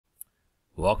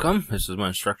Welcome. This is my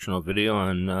instructional video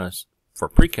on for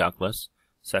pre-calculus,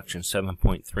 section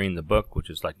 7.3 in the book, which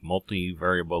is like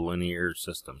multivariable linear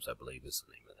systems, I believe is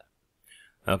the name of that.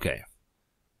 Okay,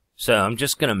 so I'm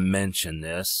just going to mention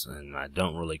this, and I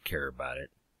don't really care about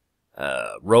it.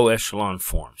 Row echelon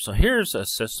form. So here's a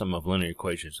system of linear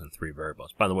equations in three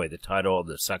variables. By the way, the title of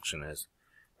this section is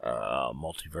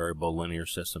multivariable linear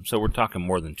system. So we're talking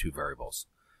more than two variables.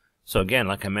 So again,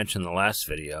 like I mentioned in the last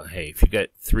video, hey, if you got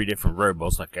three different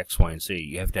variables like x, y, and z,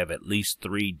 you have to have at least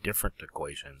three different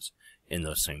equations in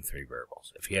those same three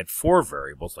variables. If you had four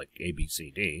variables like a, b,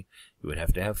 c, d, you would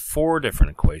have to have four different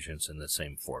equations in the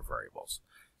same four variables.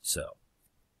 So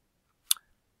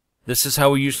this is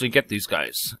how we usually get these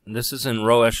guys. This is in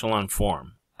row echelon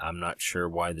form. I'm not sure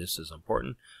why this is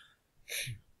important.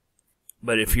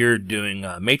 But if you're doing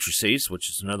matrices, which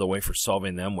is another way for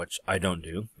solving them, which I don't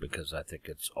do because I think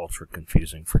it's ultra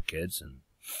confusing for kids, and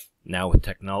now with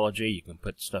technology you can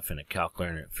put stuff in a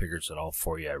calculator and it figures it all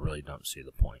for you, I really don't see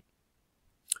the point.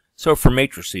 So for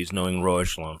matrices, knowing row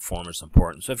echelon form is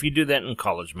important. So if you do that in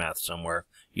college math somewhere,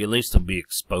 you at least will be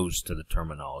exposed to the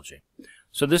terminology.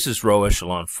 So this is row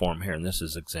echelon form here, and this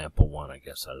is example 1, I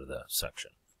guess, out of the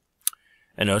section.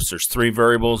 And notice there's three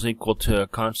variables equal to a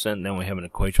constant, and then we have an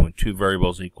equation with two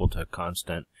variables equal to a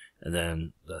constant, and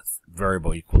then the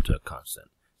variable equal to a constant.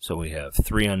 So we have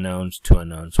three unknowns, two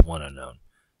unknowns, one unknown.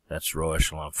 That's row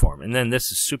echelon form. And then this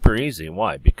is super easy.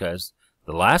 Why? Because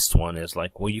the last one is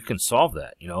like, well, you can solve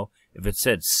that. You know, if it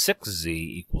said 6z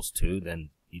equals 2, then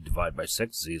you divide by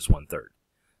 6, z is 1/3.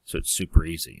 So it's super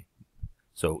easy.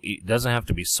 So it doesn't have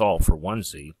to be solved for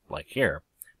 1z like here.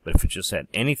 But if it just had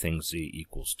anything z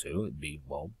equals 2, it'd be,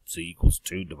 well, z equals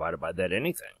 2 divided by that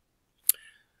anything.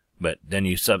 But then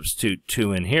you substitute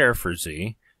 2 in here for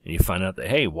z, and you find out that,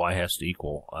 hey, y has to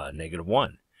equal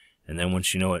 -1. And then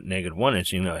once you know what -1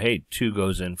 is, you know, hey, 2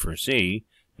 goes in for z,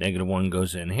 -1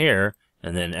 goes in here,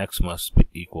 and then x must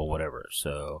equal whatever.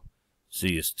 So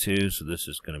z is 2, so this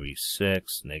is going to be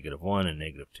 6, -1, and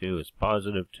 -2 is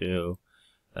 +2.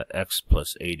 X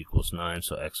plus 8 equals 9,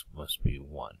 so x must be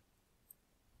 1.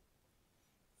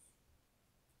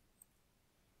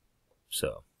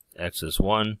 So x is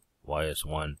 1, y is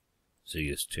 1, z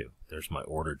is 2. There's my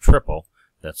ordered triple.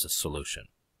 That's a solution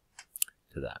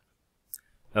to that.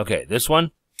 Okay, this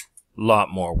one, a lot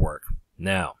more work.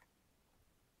 Now,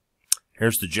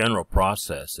 here's the general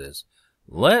process is,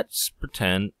 let's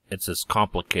pretend it's as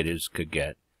complicated as could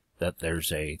get, that there's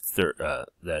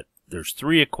there's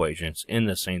three equations in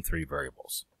the same three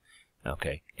variables.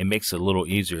 Okay, it makes it a little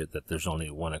easier that there's only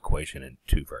one equation and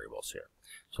two variables here.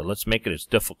 So let's make it as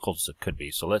difficult as it could be.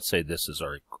 So let's say this is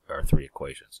our three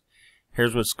equations.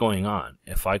 Here's what's going on.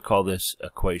 If I call this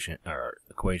equation A,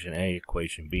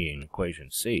 equation B, and equation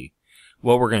C,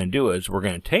 what we're going to do is we're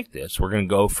going to take this, we're going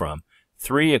to go from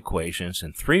three equations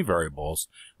and three variables,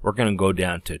 we're going to go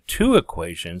down to two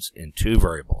equations in two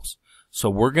variables. So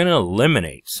we're going to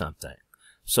eliminate something.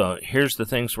 So here's the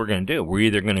things we're going to do. We're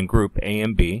either going to group A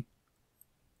and B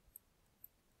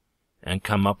and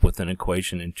come up with an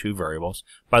equation in two variables.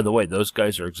 By the way, those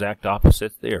guys are exact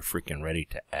opposites. They are freaking ready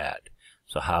to add.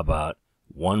 So how about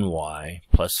 1y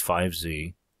plus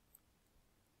 5z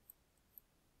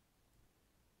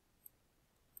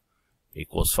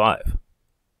equals 5.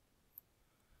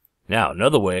 Now,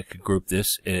 another way I could group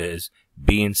this is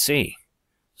b and c.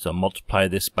 So multiply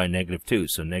this by -2.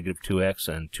 So -2x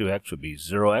and 2x would be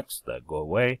 0x. That go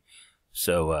away.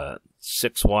 So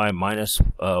 6y minus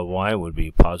y would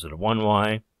be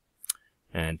 +1y,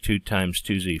 and 2 times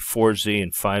 2z, 4z,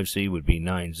 and 5z would be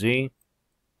 9z.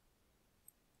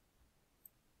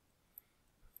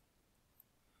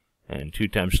 And 2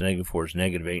 times -4 is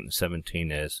 -8, and 17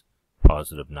 is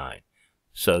 +9.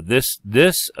 So this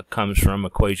comes from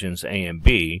equations A and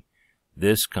B.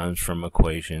 This comes from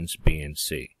equations B and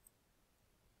C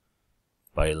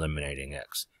by eliminating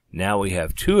x. Now we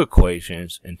have two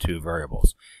equations and two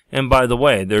variables. And by the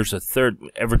way, there's a third,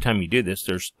 every time you do this,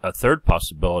 there's a third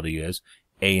possibility is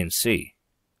A and C.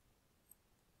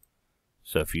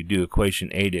 So if you do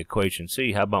equation A to equation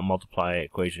C, how about multiply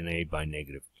equation A by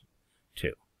 -2?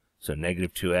 So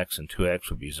 -2x and 2x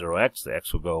would be 0x, the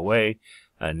x will go away.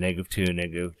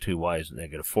 -2y is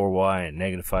 -4y, and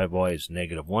 -5y is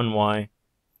 -1y.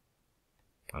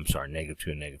 I'm sorry,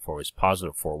 -2 and -4 is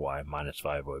 +4y,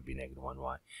 -5y would be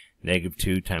 -1y.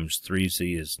 -2 times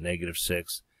 3z is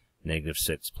 -6.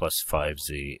 -6 plus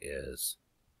 5z is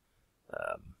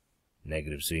 -z,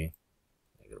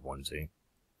 -1z.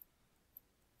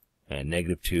 And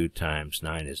 -2 times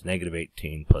 9 is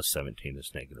 -18 plus 17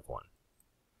 is -1.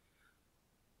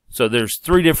 So there's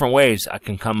three different ways I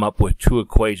can come up with two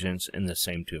equations in the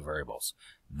same two variables.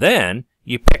 Then,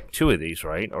 you pick 2 of these,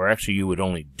 right? Or actually, you would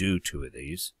only do 2 of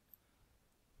these.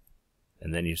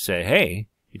 And then you say, hey,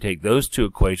 you take those 2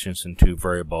 equations and 2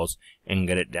 variables and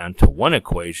get it down to 1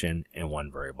 equation and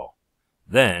 1 variable.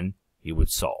 Then you would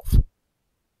solve.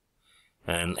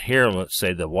 And here, let's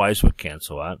say the y's would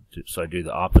cancel out. So I do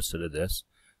the opposite of this.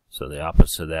 So the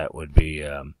opposite of that would be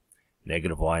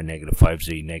negative y, negative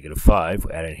 5z, negative 5.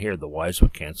 Add in here, the y's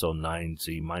would cancel.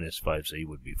 9z minus 5z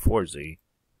would be 4z.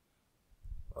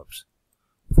 Oops.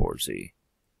 4z.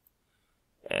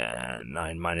 And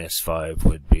 9 minus 5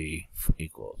 would be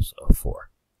equals 4.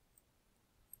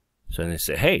 So then they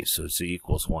say, hey, so z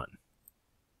equals 1.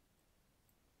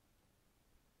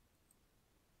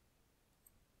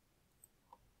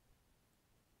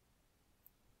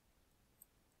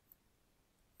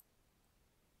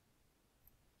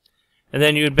 And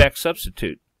then you would back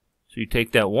substitute. So you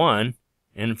take that 1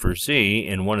 in for z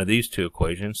in one of these 2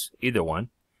 equations, either one,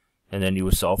 and then you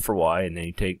would solve for y, and then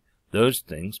you take those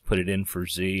things, put it in for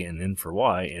z and in for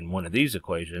y in one of these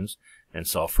equations, and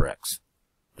solve for x.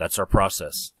 That's our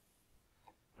process.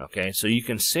 Okay, so you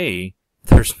can see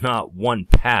there's not one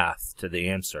path to the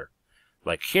answer.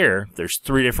 Like here, there's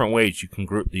 3 different ways you can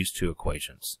group these 2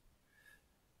 equations.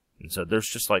 And so there's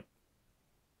just like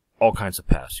all kinds of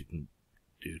paths you can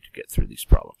do to get through these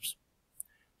problems.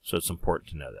 So it's important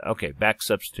to know that. Okay, back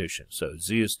substitution. So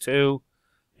z is 2.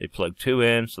 They plug 2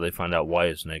 in, so they find out y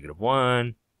is negative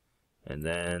 1. And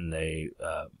then they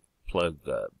plug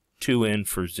 2 in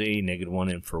for z, negative 1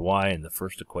 in for y in the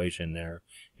first equation there,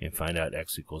 and find out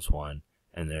x equals 1.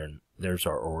 And then there's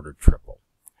our ordered triple.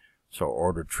 So our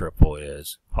ordered triple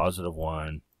is positive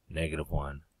 1, negative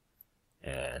 1,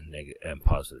 and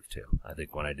positive 2. I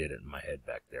think when I did it in my head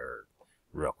back there,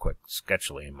 real quick,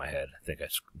 sketchily in my head, I think I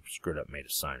screwed up, made a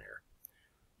sign here.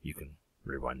 You can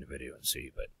rewind the video and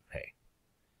see, but hey,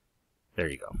 there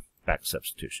you go. Back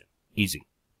substitution. Easy.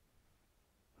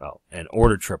 Well, an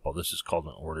ordered triple. This is called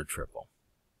an ordered triple.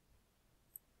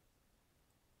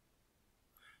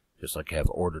 Just like you have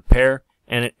an ordered pair,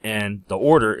 and the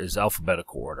order is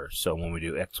alphabetical order. So when we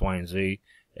do x, y, and z,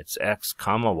 it's x,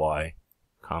 comma, y,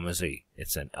 comma, z.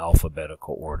 It's an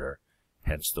alphabetical order,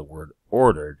 hence the word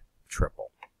ordered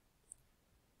triple.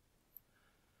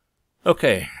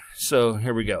 Okay, so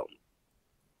here we go.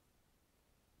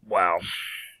 Wow.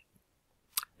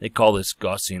 They call this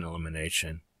Gaussian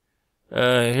elimination.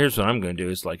 Here's what I'm going to do.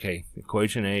 Is like, hey,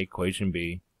 equation A, equation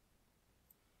B,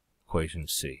 equation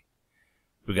C.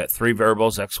 We got 3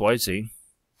 variables, x, y, z.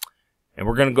 And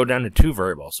we're going to go down to 2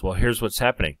 variables. Well, here's what's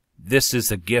happening. This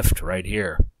is a gift right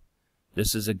here.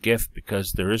 This is a gift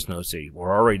because there is no z.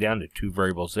 We're already down to 2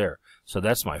 variables there. So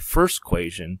that's my first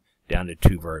equation down to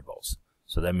 2 variables.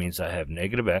 So that means I have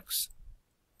negative x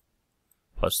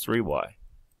plus 3y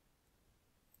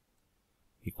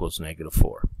equals negative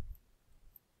 4.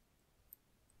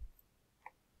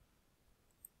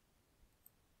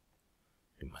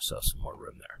 Give myself some more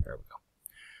room there. There we go.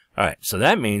 Alright, so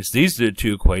that means these are the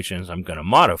 2 equations I'm going to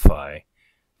modify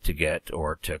to get,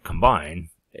 or to combine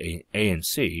A and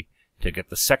C to get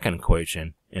the second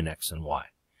equation in x and y.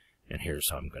 And here's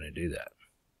how I'm going to do that.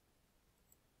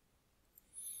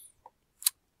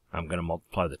 I'm going to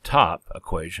multiply the top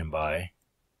equation by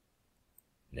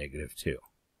negative 2.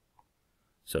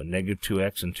 So negative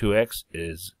 2x and 2x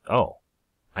is, oh,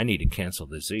 I need to cancel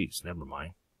the z's. Never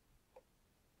mind.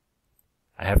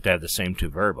 I have to have the same 2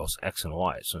 variables, x and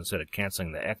y. So instead of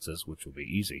canceling the x's, which will be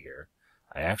easy here,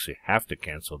 I actually have to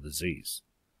cancel the z's,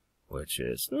 which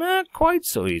is not quite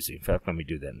so easy. In fact, let me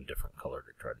do that in a different color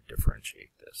to try to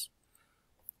differentiate this.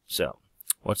 So,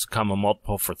 what's the common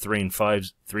multiple for 3z and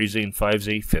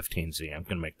 5z? 15z. I'm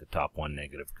going to make the top one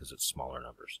negative because it's smaller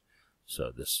numbers.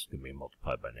 So this is going to be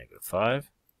multiplied by negative 5.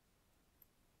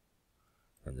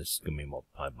 And this is going to be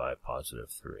multiplied by positive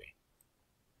 3.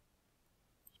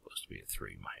 It's supposed to be a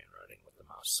 3. My handwriting with the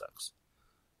mouse sucks.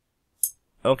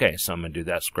 Okay, so I'm going to do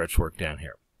that scratch work down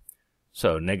here.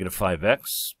 So negative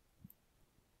 5x.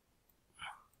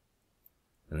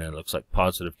 And then it looks like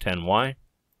positive 10y.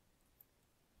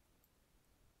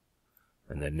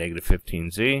 And then negative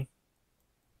 15z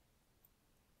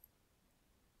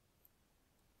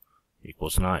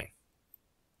equals 9.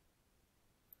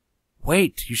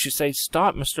 Wait, you should say,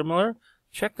 stop, Mr. Miller.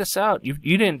 Check this out. You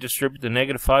didn't distribute the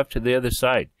negative 5 to the other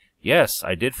side. Yes,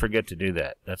 I did forget to do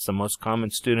that. That's the most common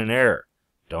student error.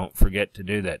 Don't forget to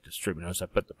do that. Distribute. Notice I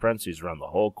put the parentheses around the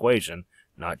whole equation,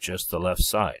 not just the left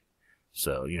side.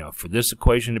 So, for this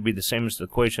equation to be the same as the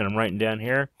equation I'm writing down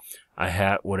here, I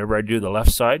have, whatever I do the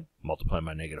left side, multiply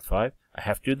by negative 5, I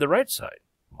have to do the right side,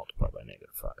 multiply by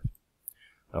negative 5.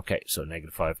 Okay, so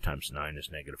negative 5 times 9 is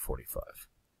negative 45.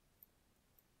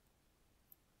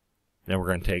 Then we're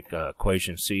going to take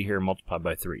equation C here, multiply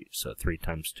by 3. So 3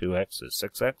 times 2x is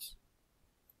 6x.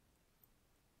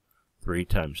 3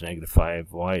 times negative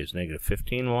 5y is negative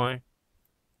 15y.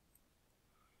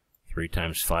 3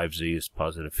 times 5z is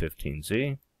positive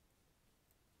 15z.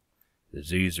 The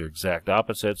z's are exact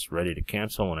opposites, ready to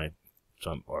cancel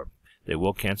or they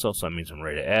will cancel, so that means I'm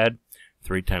ready to add.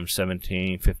 3 times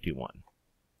 17, 51.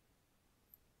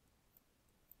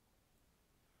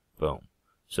 Boom.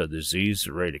 So the z's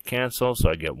are ready to cancel, so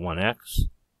I get 1x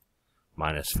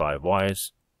minus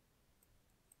 5y's.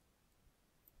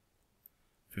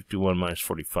 51 minus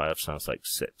 45 sounds like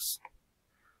 6.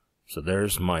 So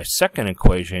there's my second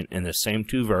equation in the same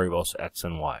two variables, x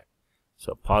and y.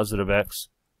 So positive x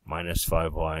minus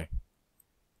 5y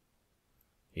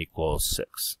equals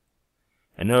 6.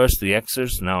 And notice the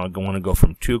x's, now I want to go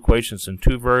from two equations and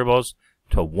two variables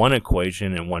to one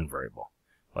equation and one variable.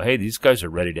 Well, hey, these guys are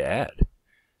ready to add.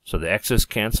 So the x's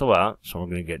cancel out, so we're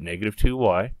going to get negative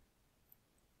 2y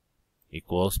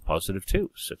equals positive 2.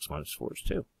 6 minus 4 is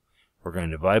 2. We're going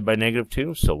to divide by negative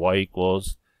 2, so y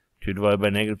equals 2 divided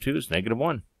by negative 2 is negative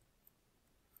 1.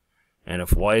 And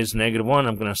if y is negative 1,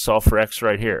 I'm going to solve for x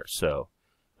right here. So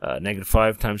negative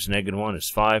 5 times negative 1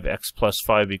 is 5. X plus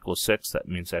 5 equals 6. That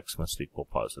means x must equal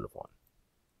positive 1.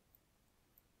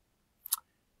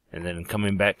 And then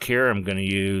coming back here, I'm going to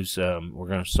use, we're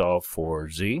going to solve for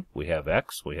z. We have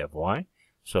x, we have y.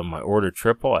 So in my order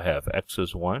triple, I have x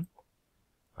is 1.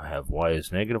 I have y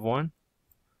is negative 1.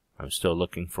 I'm still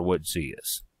looking for what z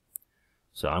is.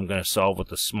 So I'm going to solve with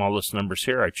the smallest numbers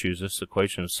here. I choose this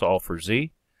equation to solve for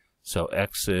z. So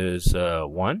x is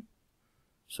 1.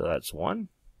 So that's 1.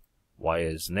 Y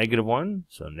is negative 1.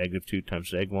 So negative 2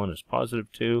 times negative 1 is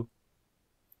positive 2.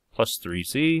 Plus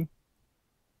 3z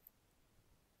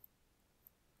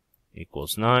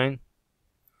equals 9.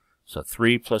 So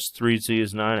 3 plus 3z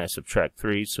is 9. I subtract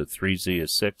 3, so 3z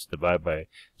is 6. Divide by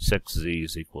 6z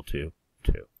is equal to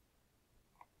 2.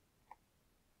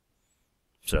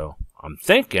 So I'm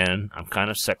thinking I'm kind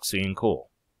of sexy and cool.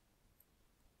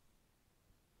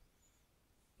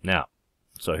 Now,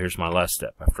 so here's my last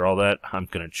step. After all that, I'm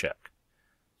going to check.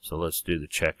 So let's do the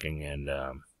checking, and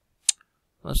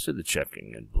let's do the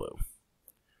checking in blue.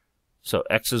 So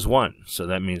x is 1. So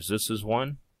that means this is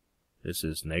 1. This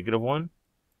is negative 1.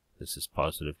 This is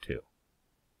positive 2.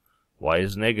 Y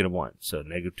is negative 1. So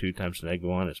negative 2 times negative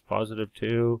 1 is positive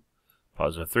 2.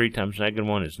 Positive 3 times negative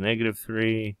 1 is negative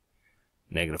 3.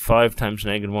 Negative 5 times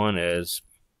negative 1 is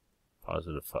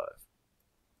positive 5.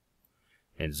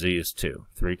 And z is 2.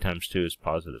 3 times 2 is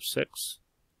positive 6.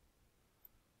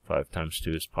 5 times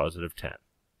 2 is positive 10.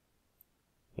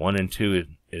 1 and 2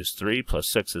 is 3, plus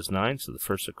 6 is 9, so the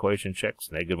first equation checks.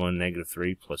 Negative 1, negative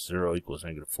 3, plus 0 equals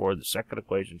negative 4. The second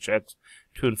equation checks.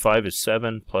 2 and 5 is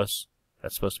 7, plus,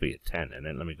 that's supposed to be a 10. And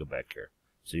then let me go back here.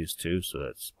 Z is 2, so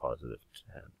that's positive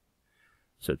 10.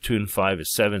 So 2 and 5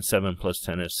 is 7. 7 plus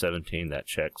 10 is 17. That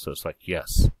checks. So it's like,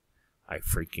 yes, I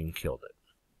freaking killed it.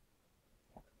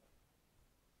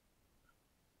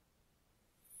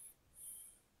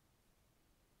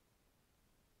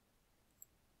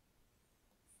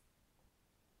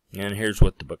 And here's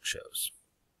what the book shows.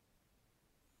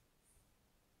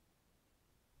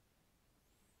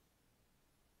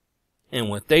 And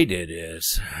what they did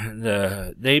is,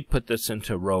 they put this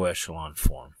into row echelon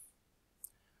form.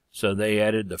 So they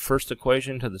added the first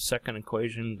equation to the second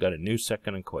equation, got a new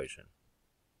second equation.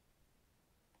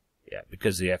 Yeah,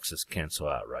 because the x's cancel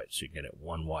out, right? So you get it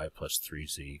 1y plus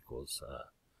 3z equals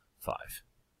 5.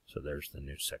 So there's the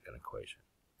new second equation.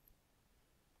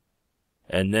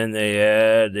 And then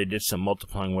they did some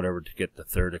multiplying whatever to get the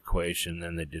third equation.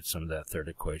 Then they did some of that third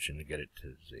equation to get it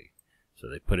to z. So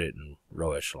they put it in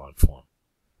row echelon form.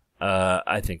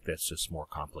 I think that's just more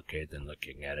complicated than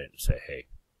looking at it and say, hey,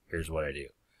 here's what I do.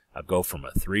 I go from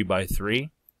a 3 by 3,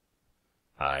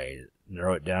 I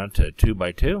narrow it down to a 2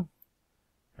 by 2,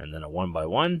 and then a 1 by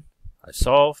 1, I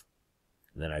solve,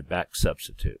 and then I back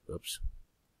substitute. Oops.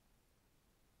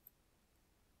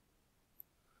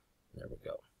 There we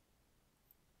go.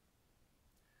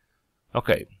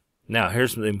 Okay, now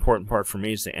here's the important part for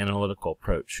me is the analytical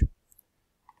approach.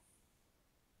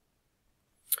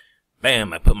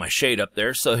 Bam, I put my shade up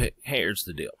there, so hey, here's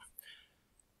the deal.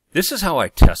 This is how I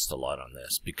test a lot on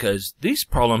this, because these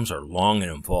problems are long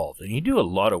and involved, and you do a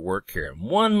lot of work here. And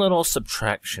one little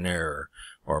subtraction error,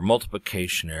 or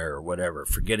multiplication error, or whatever,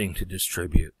 forgetting to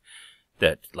distribute,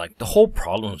 that, like, the whole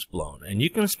problem's blown. And you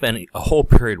can spend a whole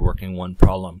period working one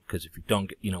problem, because if you don't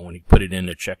get, when you put it in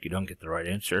to check, you don't get the right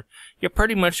answer, you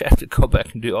pretty much have to go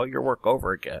back and do all your work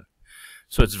over again.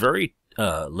 So it's very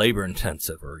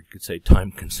labor-intensive, or you could say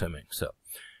time-consuming. So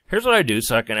here's what I do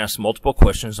so I can ask multiple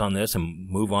questions on this and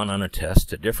move on a test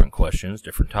to different questions,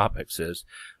 different topics, is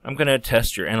I'm going to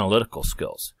test your analytical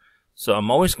skills. So I'm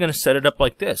always going to set it up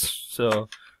like this. So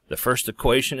the first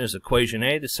equation is equation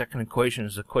A, the second equation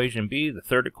is equation B, the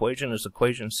third equation is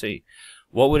equation C.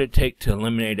 What would it take to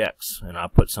eliminate X? And I'll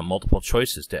put some multiple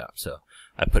choices down. So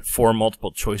I put 4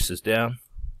 multiple choices down,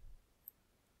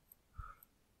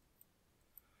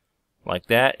 like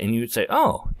that, and you would say,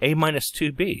 oh, A minus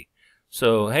 2B.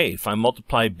 So, hey, if I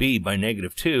multiply B by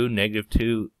 -2,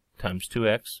 -2 times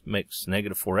 2x makes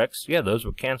 -4x. Yeah, those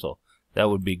would cancel. That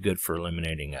would be good for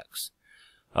eliminating X.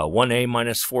 1A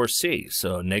minus 4C.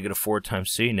 So -4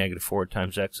 times C, -4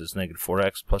 times X is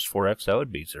 -4x plus 4x. That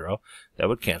would be 0. That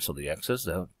would cancel the X's.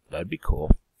 That'd be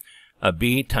cool.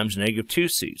 B times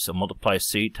 -2C. So multiply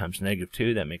C times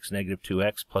 -2. That makes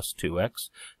 -2x plus 2x.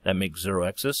 That makes 0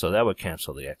 x's. So that would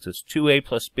cancel the X's. 2A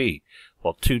plus B.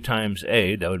 Well, 2 times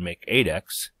A, that would make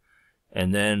 8x.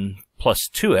 And then plus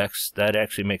 2x, that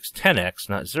actually makes 10x,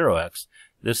 not 0x.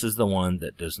 This is the one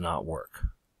that does not work.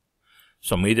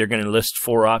 So I'm either going to list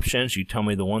 4 options. You tell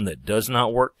me the one that does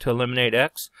not work to eliminate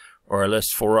X, or I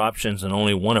list 4 options and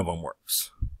only one of them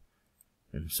works.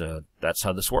 And so that's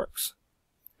how this works.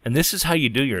 And this is how you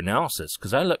do your analysis,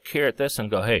 because I look here at this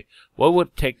and go, hey, what would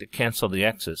it take to cancel the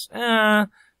X's?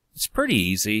 It's pretty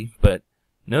easy, but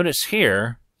notice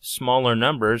here, smaller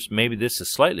numbers, maybe this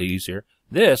is slightly easier.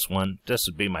 This one, this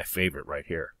would be my favorite right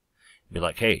here. Be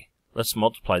like, hey, let's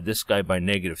multiply this guy by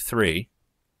 -3.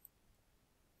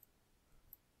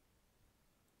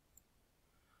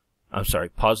 I'm sorry,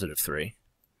 +3,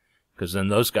 because then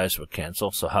those guys would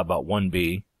cancel. So how about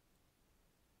 1B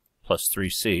plus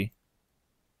 3C?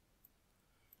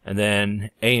 And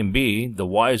then A and B, the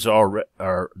Y's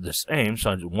are the same,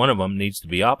 so one of them needs to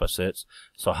be opposites.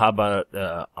 So how about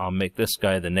I'll make this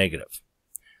guy the negative.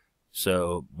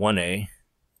 So 1A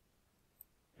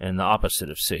and the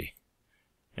opposite of C.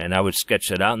 And I would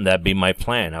sketch it out, and that'd be my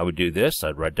plan. I would do this.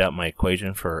 I'd write out my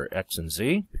equation for X and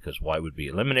Z, because Y would be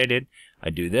eliminated.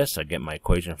 I do this. I get my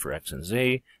equation for X and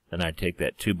Z. Then I take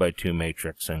that 2 by 2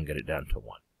 matrix and get it down to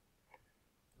 1.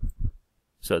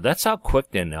 So that's how quick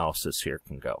the analysis here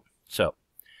can go. So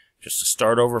just to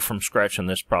start over from scratch on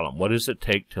this problem, what does it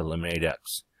take to eliminate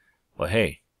X? Well,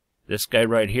 hey, this guy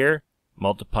right here,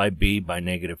 multiply B by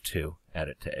 -2, add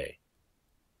it to A.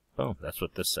 Boom, that's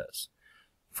what this says.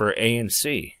 For A and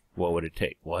C, what would it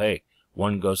take? Well, hey,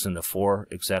 1 goes into 4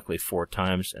 exactly 4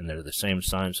 times, and they're the same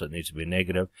sign, so it needs to be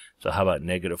negative. So how about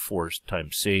 -4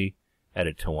 times C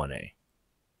added to 1A?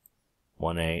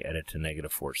 1A added to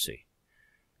 -4C.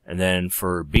 And then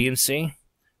for B and C,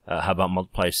 how about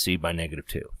multiply C by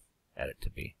 -2? Add it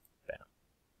to B. Bam.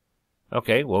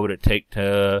 Okay, what would it take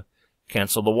to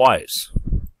cancel the Y's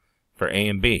for A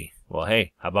and B? Well,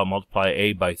 hey, how about multiply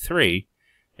A by 3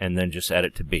 and then just add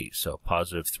it to B? So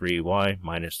 +3Y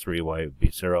minus 3Y would be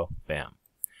 0. Bam.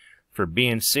 For B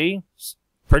and C,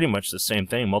 pretty much the same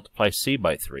thing. Multiply C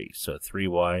by 3. So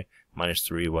 3Y minus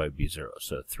 3Y would be 0.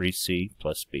 So 3C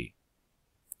plus B.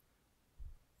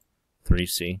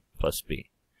 3C plus B.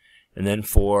 And then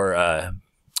for A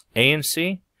and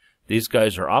C, these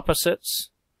guys are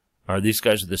opposites, or these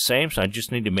guys are the same, so I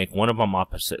just need to make one of them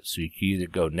opposite. So you can either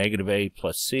go -A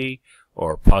plus C,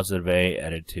 or +A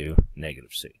added to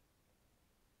 -C.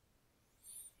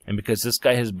 And because this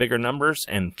guy has bigger numbers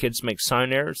and kids make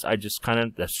sign errors, I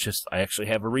actually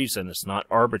have a reason. It's not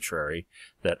arbitrary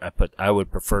that I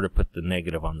would prefer to put the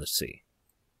negative on the C.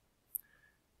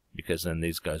 Because then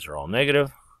these guys are all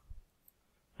negative.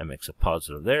 That makes a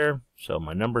positive there. So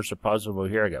my numbers are positive over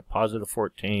here. I got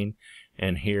 +14.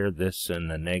 And here, this and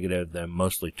the negative, they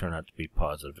mostly turn out to be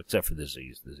positive, except for the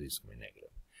Z's. The Z's can be negative.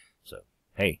 So,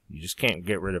 hey, you just can't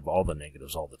get rid of all the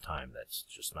negatives all the time. That's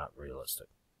just not realistic.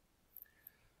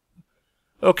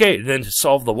 Okay, then to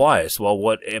solve the Y's, well,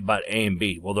 what about A and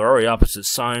B? Well, they're already opposite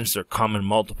signs. They're common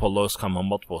multiple, lowest common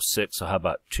multiple 6. So how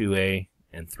about 2A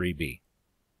and 3B?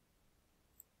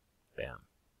 Bam.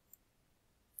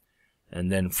 And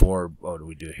then for, what do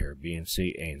we do here? B and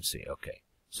C, A and C. Okay.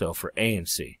 So for A and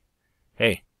C,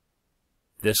 hey,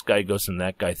 this guy goes in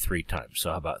that guy 3 times.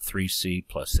 So how about 3C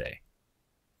plus A?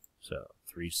 So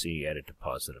 3C added to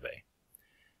 +A.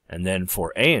 And then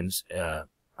for B and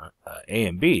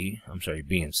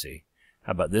C,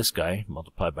 how about this guy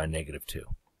multiplied by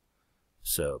 -2?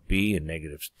 So B and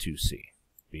 -2C.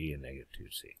 B and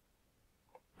 -2C.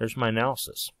 There's my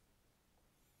analysis.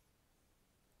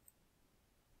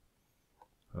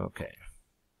 Okay.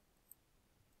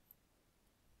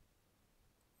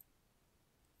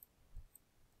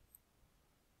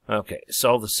 Okay,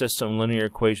 solve the system linear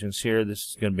equations here. This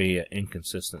is going to be an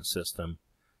inconsistent system.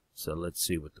 So let's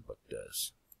see what the book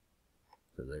does.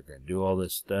 So they're going to do all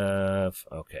this stuff.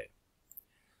 Okay.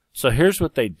 So here's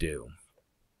what they do.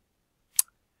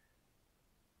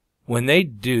 When they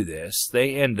do this,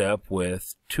 they end up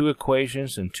with 2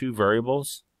 equations and 2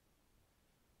 variables.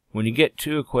 When you get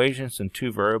 2 equations and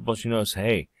 2 variables, you notice,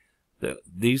 hey,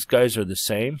 these guys are the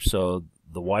same. So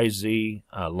the YZ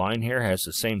line here has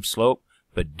the same slope,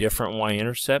 but different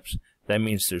y-intercepts. That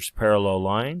means there's parallel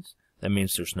lines. That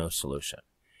means there's no solution.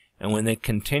 And when they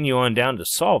continue on down to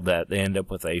solve that, they end up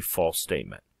with a false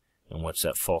statement. And what's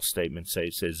that false statement say?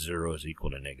 It says 0 is equal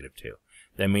to -2.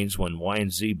 That means when y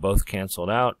and z both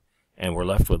canceled out and we're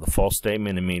left with a false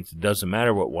statement, it means it doesn't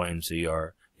matter what y and z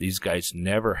are. These guys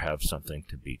never have something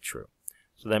to be true.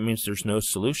 So that means there's no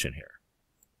solution here.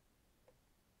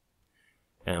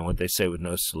 And what they say with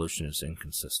no solution is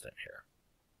inconsistent here.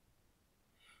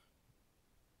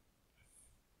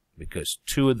 Because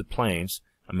 2 of the planes,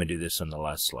 I'm going to do this on the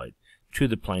last slide, 2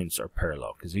 of the planes are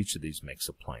parallel because each of these makes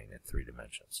a plane in 3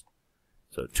 dimensions.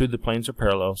 So 2 of the planes are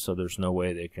parallel, so there's no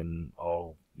way they can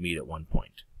all meet at one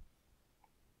point.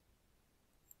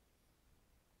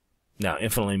 Now,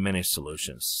 infinitely many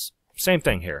solutions. Same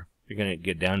thing here. You're going to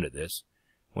get down to this.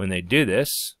 When they do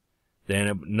this,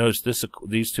 then notice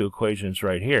these 2 equations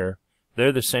right here,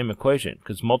 they're the same equation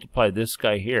because multiply this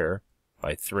guy here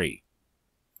by 3.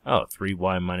 Oh,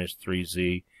 3y minus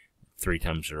 3z, 3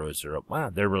 times 0 is 0. Wow,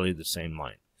 they're really the same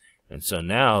line. And so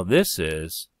now this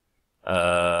is,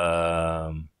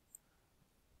 there's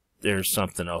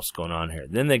something else going on here.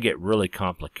 Then they get really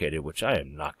complicated, which I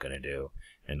am not going to do,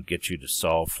 and get you to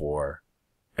solve for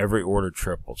every order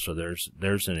triple. So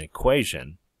there's an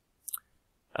equation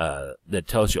that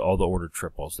tells you all the order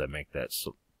triples that make that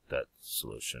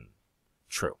solution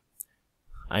true.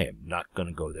 I am not going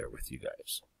to go there with you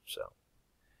guys. So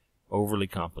overly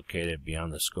complicated,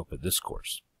 beyond the scope of this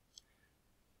course.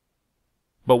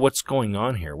 But what's going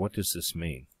on here? What does this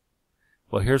mean?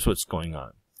 Well, here's what's going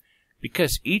on.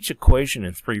 Because each equation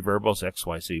in 3 variables, x,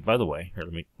 y, z, by the way, here,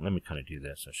 let me kind of do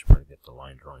this. I should probably get the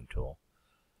line drawing tool.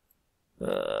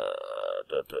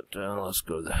 Let's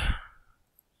go the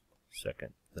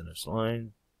second thinnest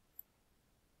line.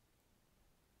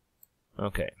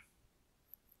 Okay.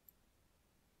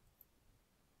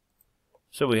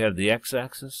 So we have the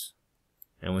x-axis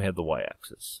and we have the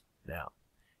y-axis. Now,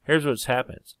 here's what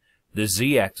happens. The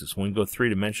z-axis, when we go 3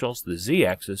 dimensionals, the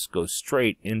z-axis goes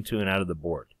straight into and out of the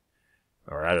board,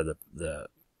 or out of the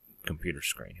computer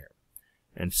screen here.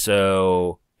 And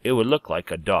so it would look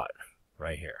like a dot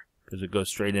right here, because it goes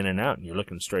straight in and out, and you're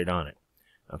looking straight on it.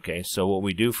 Okay, so what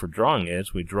we do for drawing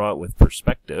is we draw it with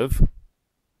perspective.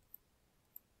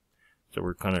 So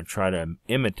we're going to try to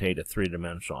imitate a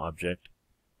 3-dimensional object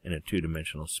in a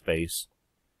 2-dimensional space,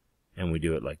 and we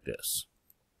do it like this.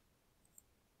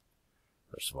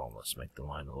 First of all, let's make the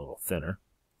line a little thinner.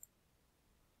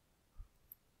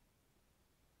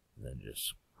 And then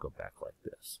just go back like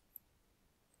this.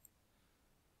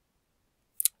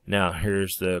 Now,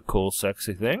 here's the cool,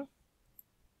 sexy thing.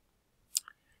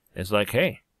 It's like,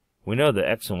 hey, we know the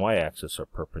x and y axis are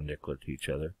perpendicular to each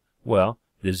other. Well,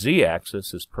 the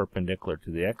z-axis is perpendicular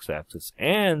to the x-axis,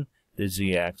 and the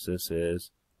z-axis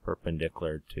is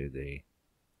perpendicular to the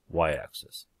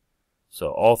y-axis.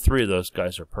 So all 3 of those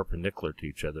guys are perpendicular to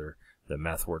each other. The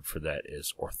math word for that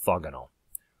is orthogonal.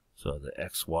 So the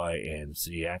x, y, and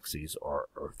z axes are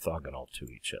orthogonal to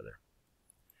each other.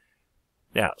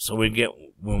 Now, so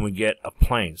when we get a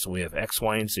plane, so we have x,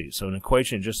 y, and z. So an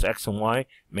equation just x and y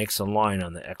makes a line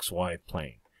on the xy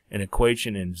plane. An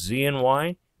equation in z and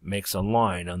y makes a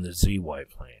line on the zy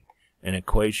plane. An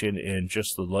equation in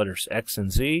just the letters x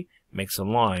and z makes a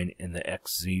line in the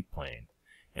xz plane.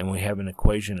 And we have an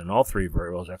equation in all 3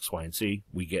 variables, x, y, and z,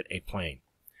 we get a plane.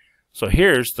 So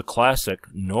here's the classic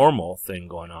normal thing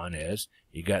going on is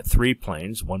you got 3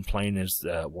 planes. One plane is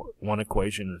one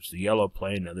equation is the yellow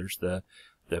plane, other's the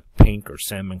pink or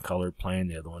salmon colored plane,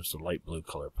 the other one's the light blue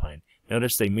colored plane.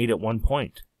 Notice they meet at one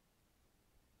point.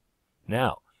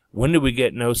 Now, when do we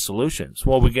get no solutions?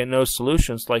 Well, we get no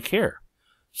solutions like here.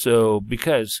 So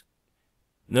because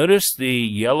notice the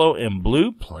yellow and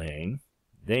blue plane,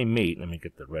 they meet, let me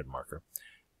get the red marker.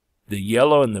 The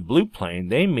yellow and the blue plane,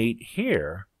 they meet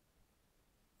here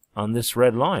on this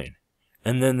red line.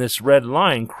 And then this red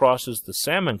line crosses the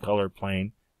salmon colored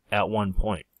plane at one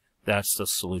point. That's the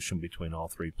solution between all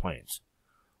 3 planes.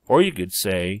 Or you could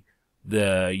say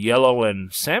the yellow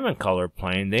and salmon colored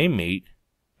plane, they meet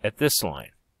at this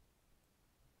line.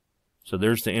 So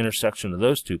there's the intersection of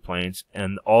those 2 planes,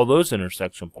 and all those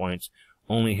intersection points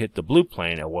only hit the blue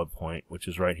plane at one point, which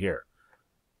is right here.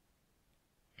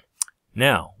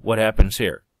 Now, what happens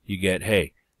here? You get,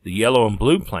 hey, the yellow and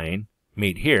blue plane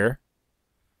meet here,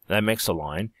 That makes a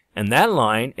line. And that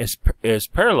line is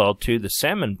parallel to the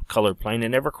salmon colored plane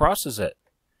and never crosses it.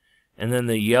 And then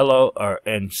the yellow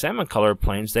and salmon colored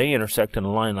planes, they intersect in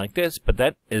a line like this, but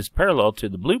that is parallel to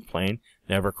the blue plane,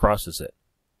 never crosses it.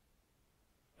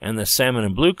 And the salmon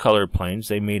and blue colored planes,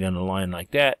 they meet in a line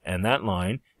like that, and that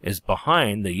line is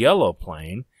behind the yellow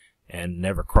plane and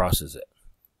never crosses it.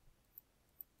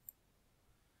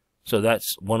 So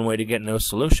that's one way to get no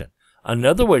solution.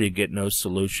 Another way to get no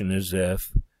solution is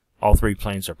if all three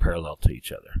planes are parallel to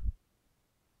each other.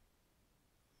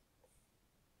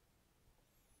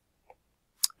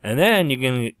 And then you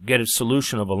can get a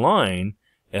solution of a line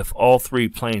if all three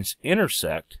planes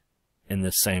intersect in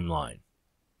the same line.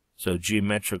 So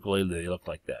geometrically, they look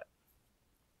like that.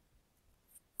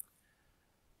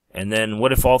 And then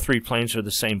what if all three planes are the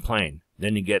same plane?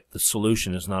 Then you get the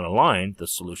solution is not a line, the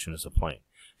solution is a plane.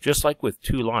 Just like with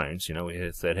two lines, you know,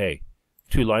 we said, hey,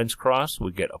 two lines cross,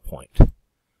 we get a point.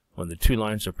 When the two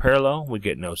lines are parallel, we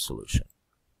get no solution.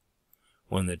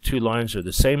 When the two lines are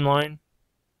the same line,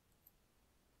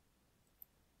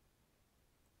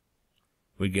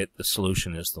 we get the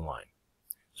solution is the line.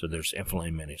 So there's infinitely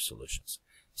many solutions.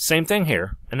 Same thing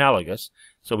here, analogous.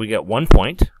 So we get 1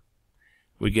 point.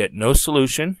 We get no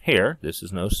solution here. This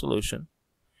is no solution.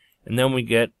 And then we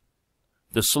get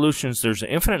the solutions. There's an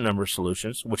infinite number of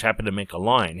solutions, which happen to make a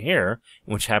line here,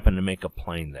 which happen to make a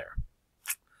plane there.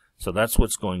 So that's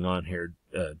what's going on here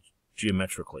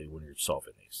geometrically when you're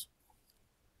solving these.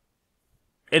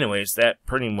 Anyways, that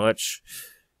pretty much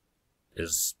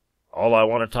is all I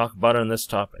want to talk about on this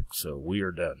topic. So we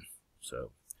are done.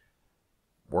 So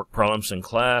work problems in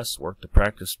class, work the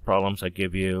practice problems I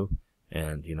give you,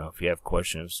 and you know, if you have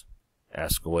questions,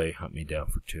 ask away, hunt me down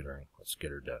for tutoring. Let's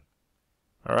get her done.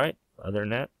 All right, other than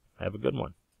that, have a good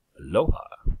one. Aloha.